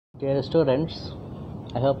Dear students,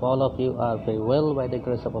 I hope all of you are very well by the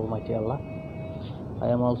grace of Almighty Allah. I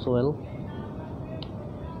am also well.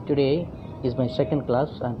 Today is my second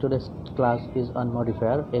class, and today's class is on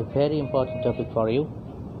modifier, a very important topic for you.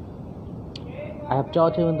 I have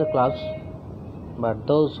taught you in the class, but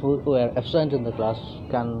those who are absent in the class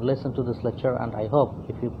can listen to this lecture, and I hope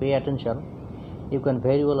if you pay attention, you can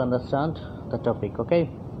very well understand the topic. Okay?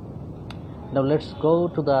 Now let's go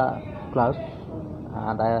to the class.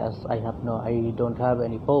 And as I don't have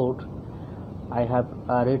any board. I have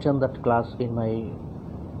written that class in my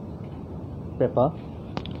paper,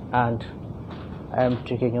 and I am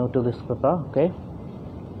taking you to this paper. Okay.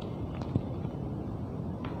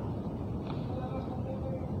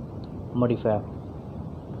 Modifier.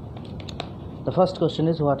 The first question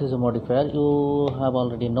is, what is a modifier? You have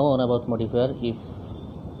already known about modifier if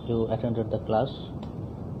you attended the class.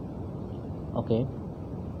 Okay.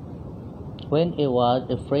 When a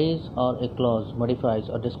word, a phrase, or a clause modifies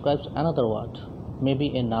or describes another word, maybe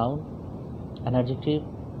a noun, an adjective,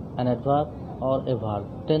 an adverb, or a verb,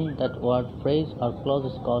 then that word, phrase, or clause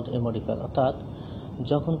is called a modifier. অর্থাৎ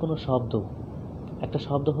যখন কোনো শব্দ, একটা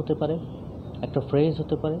শব্দ হতে পারে, একটা phrase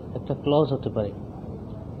হতে পারে, একটা ক্লজ হতে পারে,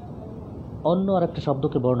 অন্য আর একটা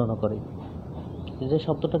শব্দকে বর্ণনা করে, যে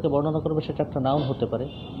শব্দটাকে বর্ণনা করবে সেটা একটা নাউন হতে পারে,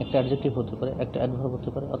 একটা অ্যাডজেক্টিভ হতে পারে, একটা অ্যাডভার্ব হতে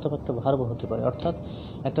পারে, অথবা একটা ভার্ব হতে পারে। অর্থাৎ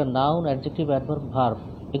একটা নাউন, অ্যাডজেক্টিভ, অ্যাডভার্ব, ভার্ব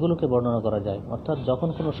এগুলোকে বর্ণনা করা যায়। অর্থাৎ যখন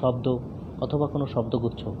কোনো শব্দ অথবা কোনো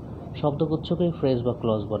শব্দগুচ্ছকেই ফ্রেজ বা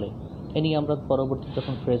ক্লজ বলে। এ নিয়ে আমরা পরবর্তী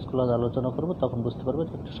যখন ফ্রেজ ক্লজ আলোচনা করব তখন বুঝতে পারবো।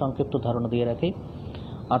 একটা সংক্ষিপ্ত ধারণা দিয়ে রাখি।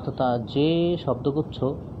 অর্থাৎ যে শব্দগুচ্ছ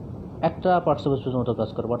একটা পার্টিসিপেন্টের মতো কাজ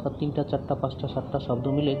করবে, অর্থাৎ 3টা 4টা 5টা 7টা শব্দ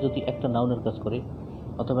মিলে যদি একটা নাউনের কাজ করে,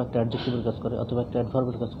 অথবা একটা অ্যাডজেক্টিভের কাজ করে, অথবা একটা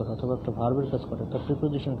অ্যাডভার্বের কাজ করে, অথবা একটা ভার্বের কাজ করে, একটা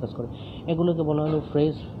প্রিপোজিশনের কাজ করে, এগুলোকে বলা হলো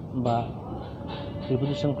ফ্রেজ বা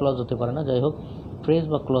প্রিপোজিশন ক্লজ হতে পারে না, যাই হোক ফ্রেজ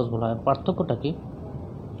বা ক্লজ বলা হয়। পার্থক্যটা কি?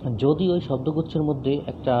 যদি ওই শব্দগুচ্ছের মধ্যে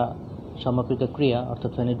একটা সমাপিকা ক্রিয়া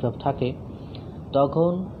অর্থাৎ ফেনিট ভার্ব থাকে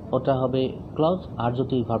তখন ওটা হবে ক্লজ, আর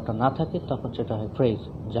যদি ওই ভার্বটা না থাকে তখন সেটা হয় ফ্রেজ,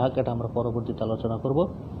 যাকে এটা আমরা পরবর্তীতে আলোচনা করব।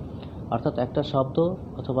 অর্থাৎ একটা শব্দ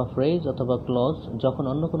অথবা ফ্রেজ অথবা ক্লজ যখন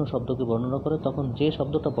অন্য কোনো শব্দকে বর্ণনা করে তখন যে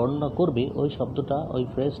শব্দটা বর্ণনা করবে ওই শব্দটা, ওই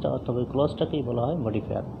ফ্রেজটা অথবা ওই ক্লজটাকেই বলা হয়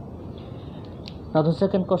modifier. Now the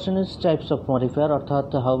second question is types of modifier, অর্থাৎ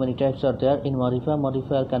how many types are there in modifier?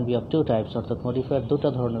 Modifier can be of two types, অর্থাৎ modifier দুটো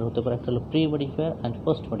ধরনের হতে পারে, একটা হলো pre modifier and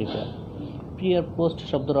post modifier. Pre R post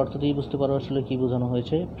শব্দের অর্থ দিয়ে বুঝতে পারো আসলে কি বোঝানো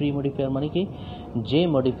হয়েছে। প্রি মডিফায়ার মানে কি? যে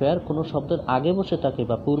মডিফায়ার কোনো শব্দের আগে বসে থাকে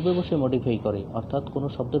বা পূর্বে বসে মডিফাই করে, অর্থাৎ কোনো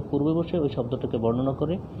শব্দের পূর্বে বসে ওই শব্দটাকে বর্ণনা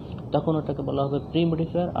করে তখন ওটাকে বলা হবে প্রি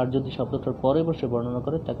মডিফায়ার, আর যদি শব্দটার পরে বসে বর্ণনা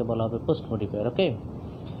করে তাকে বলা হবে পোস্ট মডিফায়ার। ওকে,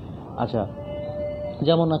 আচ্ছা,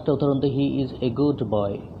 যেমন একটা উদাহরণ দিই, he is a good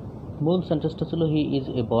boy. মূল সেন্টেন্সটা ছিল হি ইজ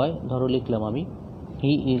এ বয়, ধরো লিখলাম আমি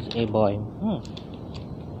হি ইজ এ বয়।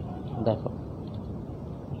 দেখো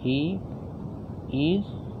হি ইজ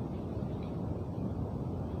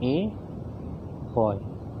এ বয়,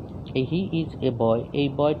 এই হি ইজ এ বয়, এই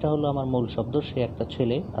বয়টা হলো আমার মূল শব্দ, সে একটা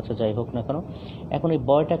ছেলে। আচ্ছা, যাই হোক না কেন, এখন এই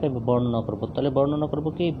বয়টাকে আমি বর্ণনা করবো। তাহলে বর্ণনা করবো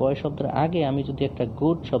কি? এই বয় শব্দের আগে আমি যদি একটা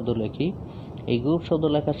গুড শব্দ লিখি, এই গুড শব্দ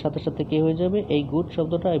লেখার সাথে সাথে কি হয়ে যাবে? এই গুড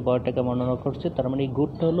শব্দটা এই বয়টাকে বর্ণনা করছে, তার মানে এই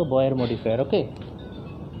গুডটা হলো বয়ের মডিফায়ার। ওকে,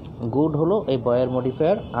 গুড হলো এই বয়ের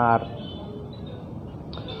মডিফায়ার। আর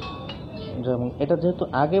যেমন এটা যেহেতু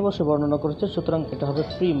আগে বসে বর্ণনা করেছে সুতরাং এটা হবে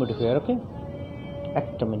প্রি মডিফায়ার। ওকে,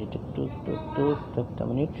 একটা মিনিট একটা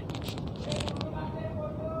মিনিট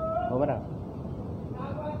হবে না?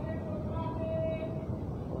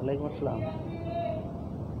 ওয়ালাইকুম আসসালাম।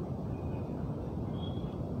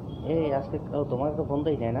 এই আজকে তোমাকে তো ফোন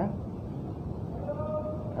দেয় নাই না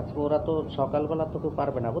আজকে? ওরা তো সকালবেলা তো কেউ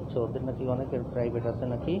পারবে না, বুঝছো? ওদের নাকি অনেকের প্রাইভেট আছে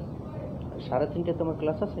নাকি। 3:30 তোমার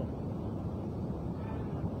ক্লাস আছে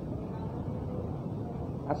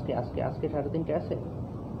আজকে? আজকে 3:30 আছে?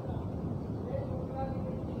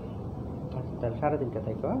 তাহলে 3:30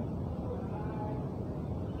 থাকো।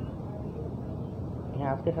 হ্যাঁ,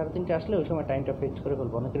 আজকে 3:30 আসলে ওই সময় টাইমটা ফিক্স করে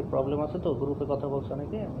ফেলবো। অনেকের প্রবলেম আছে তো, গ্রুপে কথা বলছে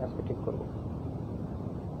অনেকে, আজকে ঠিক করবো।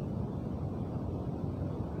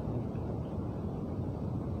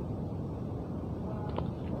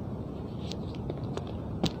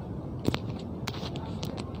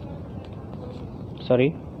 Sorry,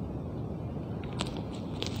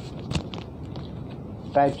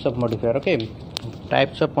 types of modifier. Okay,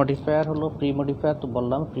 types of modifier হলো প্রি মডিফায়ার, তো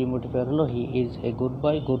বললাম প্রি মডিফায়ার হলো he is a good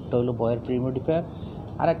boy, গুডটা হলো বয়ের প্রি মডিফায়ার।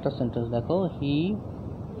 আর একটা সেন্টেন্স দেখো, হি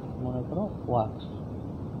মনে করো ওয়াক্স,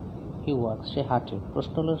 হি ওয়াক্স, সে হাঁটে।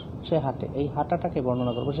 প্রশ্ন হলো সে হাঁটে, এই হাঁটাটাকে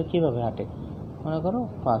বর্ণনা করবো, সে কীভাবে হাঁটে। মনে করো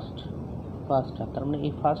ফার্স্ট, তার মানে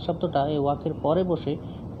এই ফার্স্ট শব্দটা এই ওয়াকের পরে বসে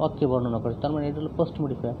ওয়াক্যে বর্ণনা করে, তার মানে এটা হলো পোস্ট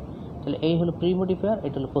মডিফায়ার। তাহলে এই হলো প্রি মডিফায়ার,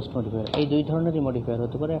 এটা হলো পোস্ট মডিফায়ার। এই দুই ধরনেরই মডিফায়ার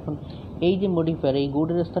হতে পারে। এখন এই যে মডিফায়ার, এই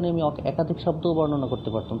গুডের স্থানে আমি একাধিক শব্দও বর্ণনা করতে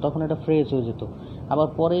পারতাম, তখন এটা ফ্রেজ হয়ে যেত। আবার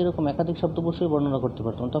পরে এরকম একাধিক শব্দ বসেই বর্ণনা করতে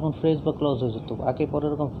পারতাম, তখন ফ্রেজ বা ক্লজ হয়ে যেত। আগে পরে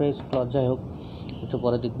এরকম ফ্রেজ ক্লজ, যাই হোক একটু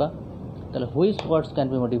পরে দেখবা। তাহলে which words can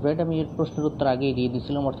be modified, আমি এর প্রশ্নের উত্তর আগেই দিয়ে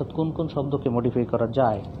দিয়েছিলাম, অর্থাৎ কোন কোন শব্দকে মডিফাই করা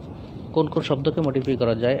যায়, কোন কোন শব্দকে মডিফাই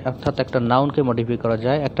করা যায়। অর্থাৎ একটা নাউনকে মডিফাই করা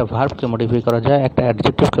যায়, একটা ভার্বকে মডিফাই করা যায়, একটা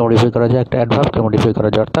অ্যাডজেক্টিভকে মডিফাই করা যায়, একটা অ্যাডভার্বকে মডিফাই করা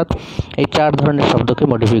যায়। অর্থাৎ এই চার ধরনের শব্দকে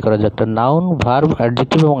মডিফাই করা যায়। একটা নাউন, ভার্ব,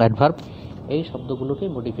 অ্যাডজেক্টিভ এবং অ্যাডভার্ব, এই শব্দগুলোকে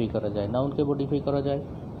মডিফাই করা যায়। নাউনকে মডিফাই করা যায়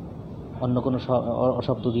অন্য কোনো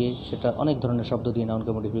শব্দ দিয়ে, সেটা অনেক ধরনের শব্দ দিয়ে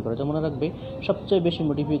নাউনকে মডিফাই করা যায়। মনে রাখবে সবচেয়ে বেশি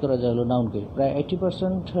মডিফাই করা যায় হলো নাউনকে। প্রায়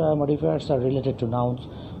 80% modifiers R related to nouns,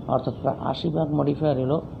 অর্থাৎ প্রায় 80% মডিফায়ার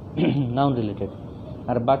হলো নাউন রিলেটেড,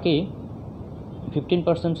 আর বাকি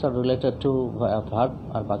 15% are related to verb,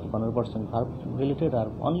 আর বাকি 15% verb related, R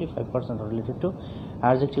only 5% are related to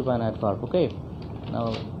adjective and adverb. Okay, now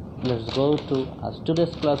let's go to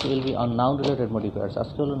today's class will be on noun related modifiers.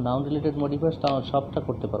 আজকে হলো noun related modifiers, তাও সবটা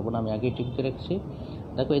করতে পারবো না, আমি আগেই ঠিক করে রেখেছি।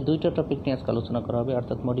 দেখো এই দুইটা টপিক নিয়ে আজকে আলোচনা করা হবে,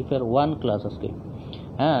 অর্থাৎ মডিফায়ার 1 ক্লাস আজকে।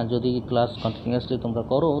 হ্যাঁ, যদি ক্লাস কন্টিনিউয়াসলি তোমরা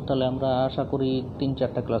করো তাহলে আমরা আশা করি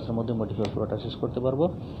 3-4টা ক্লাসের মধ্যে মডিফায়ার পুরোটা শেষ করতে পারবো।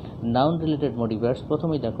 নাউন রিলেটেড মডিফায়ার্স,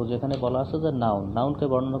 প্রথমেই দেখো যেখানে বলা আছে যে নাউনকে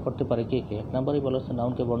বর্ণনা করতে পারে কে কে। এক নম্বরেই বলা আছে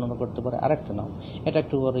নাউনকে বর্ণনা করতে পারে আরেকটা নাউন। এটা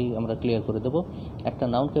একটু পরেই আমরা ক্লিয়ার করে দেবো। একটা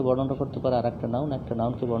নাউনকে বর্ণনা করতে পারে আরেকটা নাউন, একটা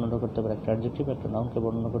নাউনকে বর্ণনা করতে পারে একটা অ্যাডজেক্টিভ, একটা নাউনকে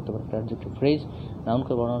বর্ণনা করতে পারে একটা অ্যাডজেক্টিভ ফ্রেজ,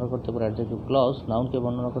 নাউনকে বর্ণনা করতে পারে অ্যাডজেক্টিভ ক্লজ, নাউনকে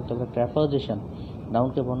বর্ণনা করতে পারে একটা অ্যাপোজিশন,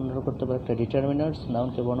 নাউনকে বর্ণনা করতে পারে একটা ডিটারমিনার্স,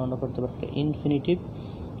 নাউনকে বর্ণনা করতে পারে একটা ইনফিনিটিভ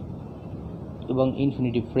এবং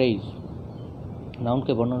ইনফিনিটিভ ফ্রেজ,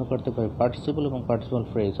 নাউনকে বর্ণনা করতে পারে পার্টিসিপল এবং পার্টিসিপল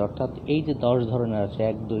ফ্রেজ। অর্থাৎ এই যে 10 ধরনের আছে,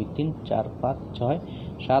 1 2 3 4 5 6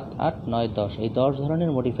 7 8 9 10, এই 10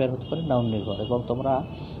 ধরনের মডিফায়ার হতে পারে নাউন নির্ভর। এবং তোমরা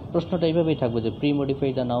প্রশ্নটা এইভাবেই থাকবে যে pre modify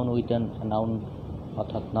the noun with an noun,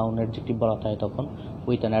 অর্থাৎ নাউন অ্যাডজেক্টিভ বলা হয় তখন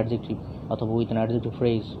উইথ অ্যান অ্যাডজেক্টিভ, অথবা with an adjective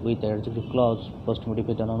phrase, with adjective clause, post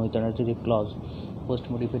modify the noun with an adjective clause, post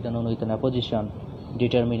modify the noun with an apposition,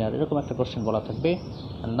 determiner, এরকম একটা question বলা থাকবে।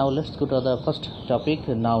 Now let's go to the first topic,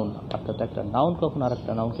 noun. অর্থাৎ একটা noun কখন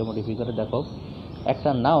আরেকটা নাউনকে modify করে। দেখো একটা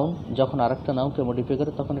নাউন যখন আরেকটা নাউনকে মডিফাই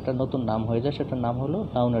করে তখন এটা নতুন নাম হয়ে যায়, সেটার নাম হলো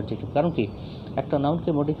নাউন অ্যাডজেক্টিভ। কারণ কি, একটা নাউনকে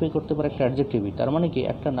মডিফাই করতে পারে একটা অ্যাডজেক্টিভই, তার মানে কি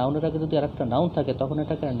একটা নাউনের আগে যদি আরেকটা নাউন থাকে তখন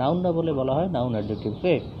এটাকে নাউন না বলে বলা হয় নাউন অ্যাডজেক্টিভ।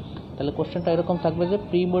 তাহলে কোশ্চেনটা এরকম থাকবে যে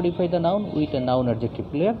pre modify the noun with a noun adjective.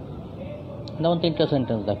 Clear? যেমন 3টা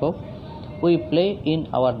সেন্টেন্স দেখো, we play in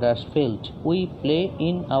our dash field, we play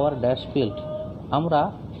in our dash field, আমরা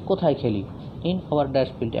কোথায় খেলি, ইন আওয়ার ড্যাশ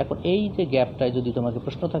ফিল্ড। এখন এই যে গ্যাপটায় যদি তোমাকে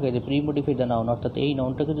প্রশ্ন থাকে যে প্রি মডিফাই দ্য নাউন, অর্থাৎ এই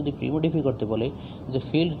নাউনটাকে যদি প্রি মডিফাই করতে বলে যে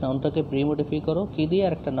ফিল্ড নাউনটাকে প্রি মডিফাই করো কি দিয়ে,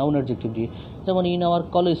 আর একটা নাউন অ্যাডজেক্টিভ দিয়ে। যেমন in our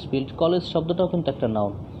college field, college শব্দটাও কিন্তু একটা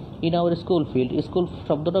noun. In our school field, school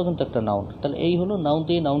শব্দটাও কিন্তু একটা নাউন। তাহলে এই হলো নাউন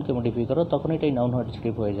দিয়ে নাউনকে মডিফাই করো, তখন এটাই নাউন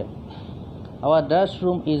অ্যাডজেক্টিভ হয়ে যায়। Hour dash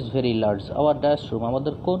room is very large, hour dash room,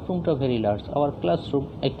 আমাদের কোন রুমটা ভেরি লার্জ। আওয়ার ক্লাসরুম,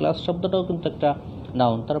 এই ক্লাস শব্দটাও কিন্তু একটা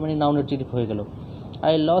নাউন, তার মানে নাউন অ্যাডজেক্টিভ হয়ে গেল।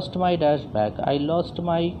 I lost my dash bag, I lost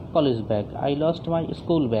my college bag, I lost my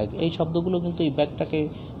school bag, এই শব্দগুলো কিন্তু এই ব্যাগটাকে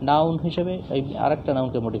নাউন হিসেবে এই আরেকটা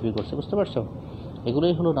নাউনকে মডিফাই করছে। বুঝতে পারছো?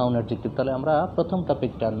 এগুলোই হলো নাউন অ্যাডজেক্টিভ। তাহলে আমরা প্রথম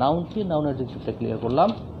টপিকটা নাউন কি, নাউন অ্যাডজেক্টিভটা ক্লিয়ার করলাম।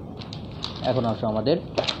 এখন আসো আমাদের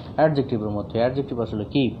অ্যাডজেক্টিভের মধ্যে। অ্যাডজেক্টিভ আসলে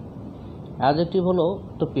কি? অ্যাডজেক্টিভ হলো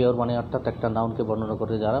তো পিওর, মানে অর্থাৎ একটা নাউনকে বর্ণনা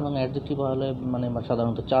করে যারা, এবং অ্যাডজেক্টিভ হলে মানে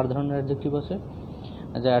সাধারণত 4 ধরনের অ্যাডজেক্টিভ আছে,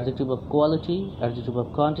 যে adjective of quality, adjective of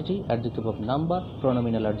quantity, adjective of number,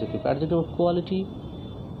 pronominal adjective. Adjective of quality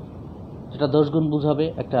যেটা 10 গুণ বুঝাবে,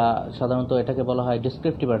 একটা সাধারণত এটাকে বলা হয়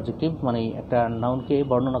ডিসক্রিপটিভ অ্যাডজেক্টিভ, মানে একটা নাউনকে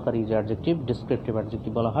বর্ণনাকারী যে অ্যাডজেক্টিভ, ডিসক্রিপটিভ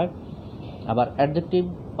অ্যাডজেক্টিভ বলা হয়। আবার অ্যাডজেক্টিভ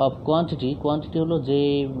অফ কোয়ান্টিটি, কোয়ান্টিটি হলো যে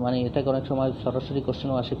মানে এটাকে অনেক সময় সরাসরি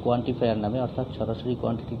কোশ্চেনও আসে কোয়ান্টিফায়ার নামে, অর্থাৎ সরাসরি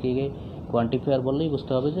কোয়ান্টিটিকে কোয়ান্টিফায়ার বললেই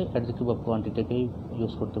বুঝতে হবে যে অ্যাডজেক্টিভ অফ কোয়ান্টিটিকেই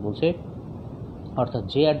ইউজ করতে বলছে, অর্থাৎ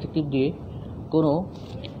যে অ্যাডজেক্টিভ দিয়ে কোনো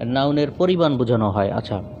নাউনের পরিমাণ বোঝানো হয়।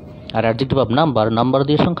 আচ্ছা, আর অ্যাডজেক্টিভ অফ নাম্বার, নাম্বার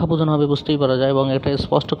দিয়ে সংখ্যা বোঝানো হবে, বুঝতেই পারা যায়। এবং এটা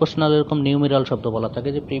স্পষ্ট কোশ্চেনাল এরকম নিউমেরাল শব্দ বলা থাকে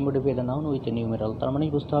যে pre modify the noun with a numeral, তার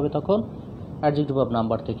মানেই বুঝতে হবে তখন অ্যাডজেক্টিভ অফ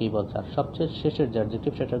নাম্বার থেকেই বলছে। আর সবচেয়ে শেষের যে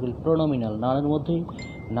অ্যাডজেক্টিভ সেটা হল প্রোনোমিনাল। নাউনের মধ্যেই,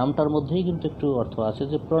 নামটার মধ্যেই কিন্তু একটু অর্থ আছে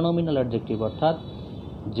যে প্রোনোমিনাল অ্যাডজেক্টিভ, অর্থাৎ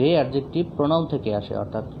যে অ্যাডজেক্টিভ প্রোনাউন থেকে আসে।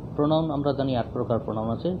 অর্থাৎ প্রোনাউন আমরা জানি 8 প্রকার প্রোনাউন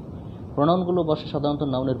আছে। প্রোনাউনগুলো বসে সাধারণত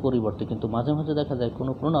নাউনের পরিবর্তে, কিন্তু মাঝে মাঝে দেখা যায়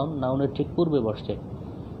কোনো প্রোনাউন নাউনের ঠিক পূর্বে বসছে।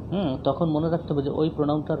 তখন মনে রাখতে হবে যে ওই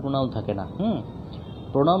প্রোনাউনটার প্রোনাউন থাকে না।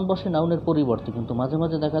 প্রোনাউন বসে নাউনের পরিবর্তে, কিন্তু মাঝে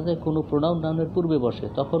মাঝে দেখা যায় কোনো প্রোনাউন নাউনের পূর্বে বসে,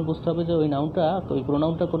 তখন বুঝতে হবে যে ওই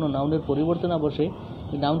প্রোনাউনটা কোনো নাউনের পরিবর্তে না বসে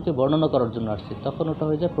ওই নাউনকে বর্ণনা করার জন্য আসছে, তখন ওটা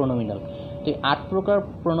হয়ে যায় প্রোনোমিনাল। তো 8 প্রকার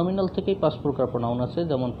প্রোনোমিনাল থেকেই 5 প্রকার প্রোনাউন আছে,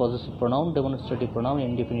 যেমন possessive pronoun, demonstrative pronoun,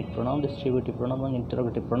 indefinite pronoun, distributive pronoun এবং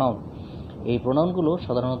ইন্টারোগেটিভ প্রোনাউন। এই প্রোনাউনগুলো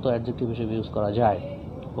সাধারণত অ্যাডজেক্টিভ হিসেবে ইউজ করা যায়।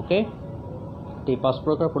 ওকে, তো এই 5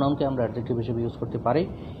 প্রকার প্রোনাউনকে আমরা অ্যাডজেক্টিভ হিসেবে ইউজ করতে পারি,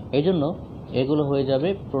 এই জন্য এগুলো হয়ে যাবে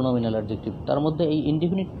প্রোনোমিনাল অ্যাডজেক্টিভ। তার মধ্যে এই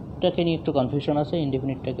ইনডিফিনিটটাকে নিয়ে একটু কনফিউশন আছে।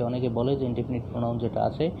 ইনডিফিনিটটাকে অনেকে বলে যে ইনডিফিনিট প্রোনাউন যেটা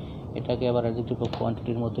আছে এটাকে আবার অ্যাডজেক্টিভ অফ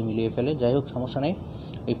কোয়ান্টিটির মধ্যে মিলিয়ে ফেলে। যাই হোক, সমস্যা নেই।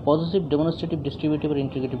 এই পজিটিভ, ডেমনস্ট্রেটিভ, ডিস্ট্রিবিউটিভ আর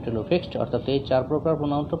ইন্টিগ্রেটিভটা হলো ফিক্সড, অর্থাৎ এই 4 প্রকার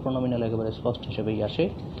প্রোনাউনটা প্রোনোমিনাল একেবারে স্পষ্ট হিসেবেই আসে।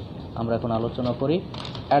 আমরা এখন আলোচনা করি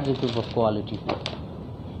adjective of quality.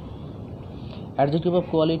 Adjective of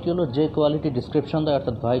quality হলো যে কোয়ালিটি ডিসক্রিপশন দেয়,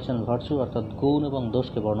 অর্থাৎ ভাইস অ্যান্ড ভার্চু, অর্থাৎ গুণ এবং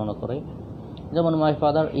দোষকে বর্ণনা করে। যেমন মাই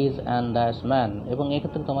ফাদার ইজ অ্যান দ্যাশ ম্যান। এবং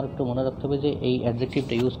এক্ষেত্রে তোমার একটু মনে রাখতে হবে যে এই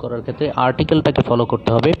অ্যাডজেক্টিভটা ইউজ করার ক্ষেত্রে আর্টিকেলটাকে ফলো করতে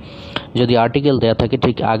হবে। যদি আর্টিকেল দেওয়া থাকে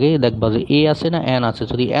ঠিক আগে দেখবা যে এ আছে না অ্যান আছে।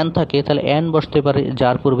 যদি অ্যান থাকে তাহলে অ্যান বসতে পারে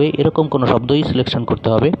যার পূর্বে, এরকম কোনো শব্দই সিলেকশন করতে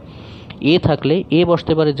হবে। এ থাকলে এ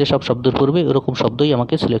বসতে পারে যেসব শব্দের পূর্বে, এরকম শব্দই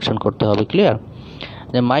আমাকে সিলেকশন করতে হবে। ক্লিয়ার?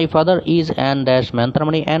 যে my father is an dash man, তার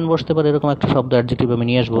মানে অ্যান বসতে পারে এরকম একটা শব্দ অ্যাডজেক্টিভ আমি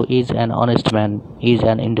নিয়ে আসবো। Is an honest man, is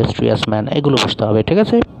an industrious man, এগুলো বসতে হবে। ঠিক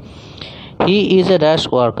আছে? He is a dash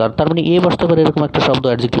worker, তার মানে এ বসতে পারে এরকম একটা শব্দ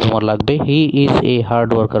অ্যাডজেক্টিভ আমার লাগবে। He is a hard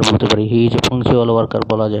worker বলতে পারি, he is a punctual worker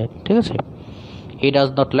বলা যায়। ঠিক আছে? He does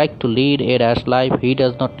not like to lead a dash life, he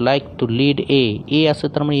does not like to lead a আছে,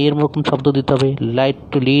 তার মানে এর মরকম শব্দ দিতে হবে। Like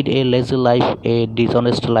to lead a lazy life, A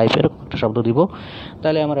dishonest life, এরকম একটা শব্দ দিব,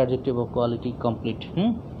 তাহলে আমার অ্যাডজেক্টিভ অফ কোয়ালিটি কমপ্লিট।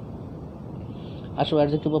 আসলে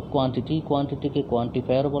অ্যাডজেক্টিভ অফ কোয়ান্টিটি, কোয়ান্টিটিকে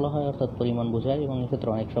কোয়ান্টিফায়ার বলা হয়, অর্থাৎ পরিমাণ বোঝায়, এবং এক্ষেত্রে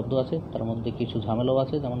অনেক শব্দ আছে, তার মধ্যে কিছু ঝামেলাও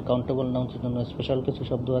আছে। যেমন কাউন্টেবল নাউন্সের জন্য স্পেশাল কিছু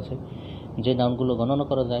শব্দ আছে। যে নাউনগুলো গণনা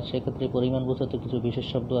করা যায় সেক্ষেত্রে পরিমাণ বোঝাতে কিছু বিশেষ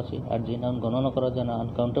শব্দ আছে, আর যে নাউন গণনা করা যায় না,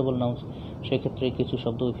 আনকাউন্টেবল নাউন্স, সেক্ষেত্রে কিছু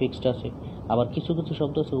শব্দ ফিক্সড আছে। আবার কিছু কিছু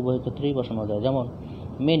শব্দ আছে উভয় ক্ষেত্রেই বসানো যায়। যেমন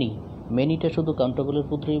মেনি, মেনিটা শুধু কাউন্টেবলের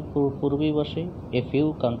পূর্বেই বসে, এ ফিউ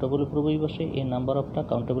কাউন্টেবলের পূর্বেই বসে, এ নাম্বার অফটা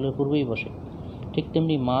কাউন্টেবলের পূর্বেই বসে। ঠিক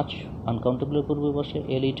তেমনি মাছ আনকাউন্টেবলের পূর্বে বসে,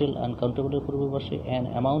 এ লিটল আনকাউন্টেবলের পূর্বে বসে, অ্যান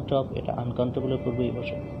অ্যামাউন্ট অফ এটা আনকাউন্টেবলের পূর্বেই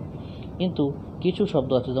বসে। কিন্তু কিছু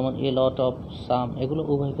শব্দ আছে যেমন এ লট অফ, সাম, এগুলো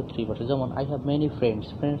উভয় ক্ষেত্রেই বসে। যেমন I have many friends,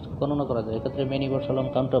 friends গণনা করা যায়, এক্ষেত্রে মেনি বসালাম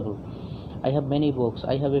countable. I have many books,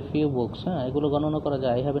 I have a few books, হ্যাঁ, এগুলো গণনা করা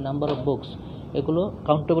যায়। I have a number of books, এগুলো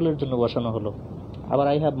কাউন্টেবলের জন্য বসানো হলো। আবার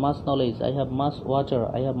I have much knowledge, I have much water,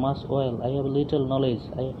 I have much oil, I have little knowledge,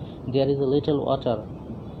 there is a little water,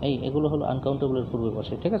 এগুলো হলো আনকাউন্টেবলের পূর্বে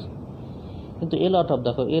বসে। ঠিক আছে? কিন্তু এ লট অফ,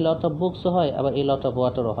 দেখো এ লট অফ বুকসও হয়, আবার এ লট অফ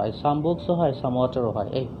ওয়াটারও হয়, সাম বুকসও হয়, সাম ওয়াটারও হয়।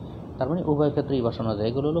 তার মানে উভয় ক্ষেত্রেই বসানো যায়।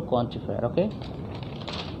 এগুলো হলো কোয়ান্টিফায়ার। ওকে,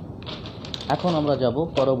 এখন আমরা যাব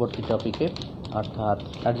পরবর্তী টপিকে, অর্থাৎ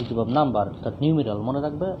অ্যাডজেক্টিভ অফ নাম্বার, অর্থাৎ নিউমেরাল। মনে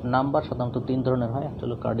রাখবে নাম্বার সাধারণত 3 ধরনের হয়। একটা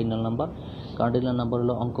হলো কার্ডিনাল নাম্বার। কার্ডিনাল নাম্বার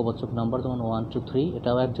হলো অঙ্কবাচক নাম্বার, যেমন 1, 2, 3,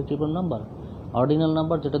 এটাও adjective of number. Ordinal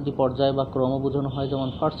number, যেটা দিয়ে পর্যায় বা ক্রম বোঝানো হয়, যেমন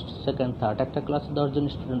ফার্স্ট, সেকেন্ড, থার্ড। একটা ক্লাসে 10 জন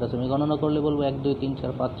স্টুডেন্ট আছে, আমি গণনা করলে বলবো 1, 2, 3,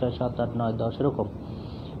 4, 5, 6, 7, 8, 9, 10 এরকম।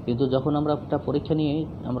 কিন্তু যখন আমরা একটা পরীক্ষা নিয়ে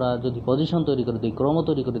আমরা যদি পজিশন তৈরি করে দিই, ক্রম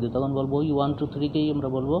তৈরি করে দিই, তখন বলবো ওই 1, 2, 3কেই আমরা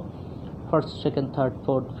বলবো first, second, third,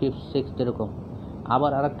 fourth, fifth, sixth, এরকম।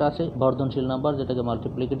 আবার আরেকটা আছে বর্ধনশীল নাম্বার, যেটাকে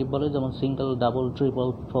মাল্টিপ্লিকেটিভ বলে, যেমন সিঙ্গেল, ডাবল, ট্রিপল,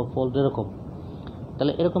 ফোল্ড, এরকম।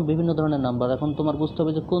 তাহলে এরকম বিভিন্ন ধরনের নাম্বার। এখন তোমার বুঝতে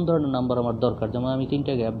হবে যে কোন ধরনের নাম্বার আমার দরকার। যেমন আমি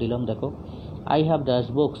 3টা গ্যাপ দিলাম, দেখো I have dash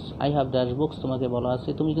books, I have dash books তোমাকে বলা আছে।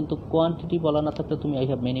 তুমি কিন্তু কোয়ান্টিটি বলা না থাকলে তুমি আই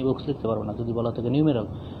হ্যাভ মেনি বুকস লিখতে পারবে না, যদি বলা থাকে নিউমেরাল।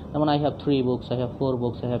 যেমন I have 3 books, I have 4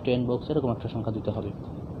 books, I have 10 books, এরকম একটা সংখ্যা দিতে হবে।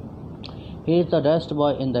 He is the dashed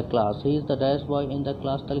boy in the class, he is the dash boy in the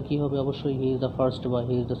class, তাহলে কী হবে? অবশ্যই he is the first boy,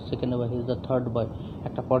 he is the second boy, he is the third বয়।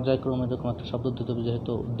 একটা পর্যায়ক্রমে এরকম একটা শব্দ দিতে হবে,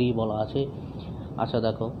 যেহেতু ডি বলা আছে। আচ্ছা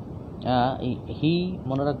দেখো, হি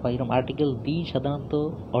মনে রাখবা, এরকম আর্টিকেল দি সাধারণত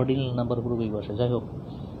অর্ডিনাল নাম্বার পূর্বেই বসে। যাই হোক,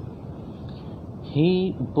 হি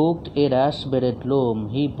booked a dash bedded room,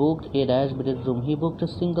 he booked a dash bedded room, he booked a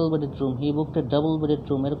single bedded room, he booked A double bedded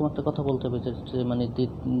room, এরকম একটা কথা বলতে হবে যে মানে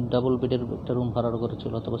ডাবল বেডের একটা রুম ভাড়া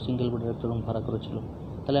করেছিল অথবা সিঙ্গেল বেডের একটা রুম ভাড়া করেছিল।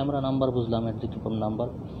 তাহলে আমরা নাম্বার বুঝলাম, অ্যাডজেক্টিভ অফ নাম্বার।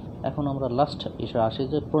 এখন আমরা লাস্ট এসে আসি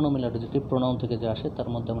যে প্রোনোমিনাল অ্যাডজেক্টিভ, প্রোনাউন থেকে যে আসে, তার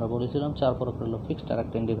মধ্যে আমরা বলেছিলাম 4 প্রকার হলো ফিক্সড, আর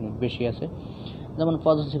একটা ইনডিফিনিট বেশি আছে। যেমন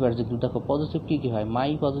পজিটিভ অ্যাডজেক্টিভ, দেখো পজিটিভ কী কী হয়? মাই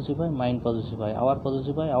পজিটিভ হয়, মাইন্ড পজিটিভ হয়, আওয়ার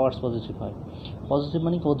পজিটিভ হয়, আওয়ার্স পজিটিভ হয়। পজিটিভ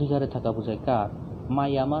মানে অধিকারে থাকা বোঝায়, কার?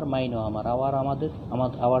 মাই আমার, মাইনও আমার, আওয়ার আমাদের,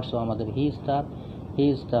 আওয়ার্সও আমাদের, হি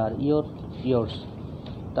ইজ তার, ইয়োর্স।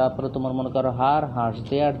 তারপরে তোমার মনে করো হার, হার্স,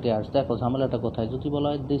 দেয়ার্স। দেখো ঝামেলাটা কোথায়? যদি বলা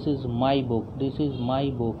হয় this is my book, this is my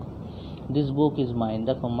book, this book is mine.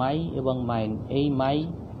 দেখো মাই এবং মাইন, এই মাই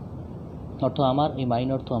অর্থ আমার, এই মাইন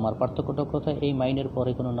অর্থ আমার। পার্থক্যটা কোথায়? এই মাইনের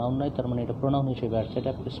পরে কোনো নাউন নাই, তার মানে এটা প্রোনাউন হিসেবে আসছে,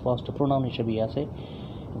 এটা স্পষ্ট প্রোনাউন হিসেবেই আছে।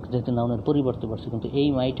 যেহেতু নাউনের পরিবর্তে বসে, কিন্তু এই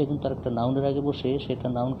মাইটা কিন্তু আর একটা নাউনের আগে বসে সেটা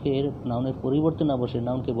নাউনের পরিবর্তে না বসে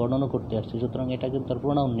নাউনকে বর্ণনা করতে আসছে, সুতরাং এটা কিন্তু আর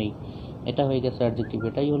প্রোনাউন নেই, এটা হয়ে গেছে অ্যাডজেক্টিভ।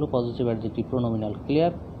 এটাই হলো পজিটিভ অ্যাডজেক্টিভ প্রোনোমিনাল।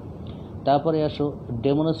 ক্লিয়ার? তারপরে আসো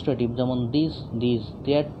ডেমনস্ট্রেটিভ, যেমন this this,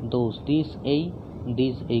 that those, this এই,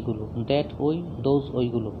 দিস এইগুলো, দ্যাট ওই, দোজ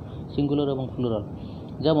ওইগুলো, সিঙ্গুলার এবং প্লুরাল।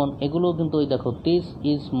 যেমন এগুলো কিন্তু ওই দেখো দিস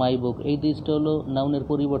ইজ মাই বুক, এই দিসটা হলো নাউনের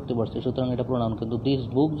পরিবর্তে বসছে, সুতরাং এটা প্রোনাউন। কিন্তু দিস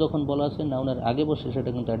বুক যখন বলা আছে নাউনের আগে বসে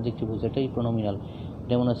সেটা কিন্তু অ্যাডজেক্টিভ হয়েছে, এটাই প্রোনোমিনাল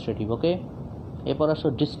ডেমনস্ট্রেটিভ। ওকে, এরপর আসো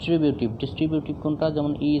ডিস্ট্রিবিউটিভ। ডিস্ট্রিবিউটিভ কোনটা?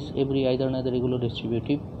 যেমন ইজ, এভরি, আইদার, নাইদার, এগুলো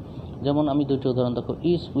ডিস্ট্রিবিউটিভ। যেমন আমি দুটো উদাহরণ দেখো,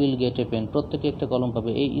 is will get a pen, প্রত্যেকে একটা কলম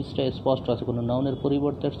পাবে, এই ইজটা স্পষ্ট আছে, কোনো নাউনের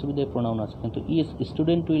পরিবর্তে আসছে বিধায় প্রোনাউন আছে। কিন্তু is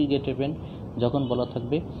student will get a pen যখন বলা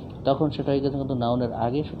থাকবে তখন সেটা হয়ে গেছে কিন্তু নাউনের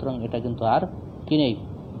আগে, সুতরাং এটা কিন্তু আর কি নেই,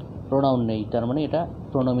 প্রোনাউন নেই, তার মানে এটা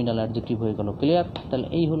প্রোনোমিনাল অ্যাডজেক্টিভ হয়ে গেল। ক্লিয়ার? তাহলে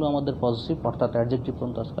এই হলো আমাদের পজিটিভ অর্থাৎ অ্যাডজেক্টিভ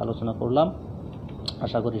পর্যন্ত আজকে আলোচনা করলাম,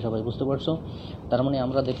 আশা করি সবাই বুঝতে পারছো। তার মানে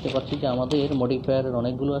আমরা দেখতে পাচ্ছি যে আমাদের মডিফায়ারের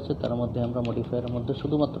অনেকগুলো আছে, তার মধ্যে আমরা মডিফায়ারের মধ্যে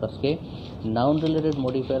শুধুমাত্র আজকে নাউন রিলেটেড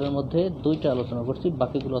মডিফায়ারের মধ্যে দুইটা আলোচনা করছি,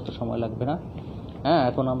 বাকিগুলো অত সময় লাগবে না। হ্যাঁ,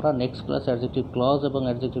 এখন আমরা নেক্সট ক্লাস অ্যাডজেক্টিভ ক্লজ এবং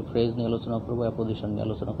অ্যাডজেক্টিভ ফ্রেজ নিয়ে আলোচনা করবো, অ্যাপোজিশন নিয়ে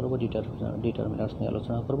আলোচনা করবো, ডিটারমিনার্স নিয়ে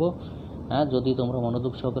আলোচনা করবো। হ্যাঁ, যদি তোমরা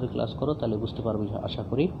মনোযোগ সহকারে ক্লাস করো তাহলে বুঝতে পারবে আশা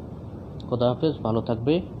করি। খোদা হাফেজ, ভালো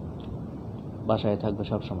থাকবে, বাসায় থাকবে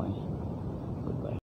সব সময়।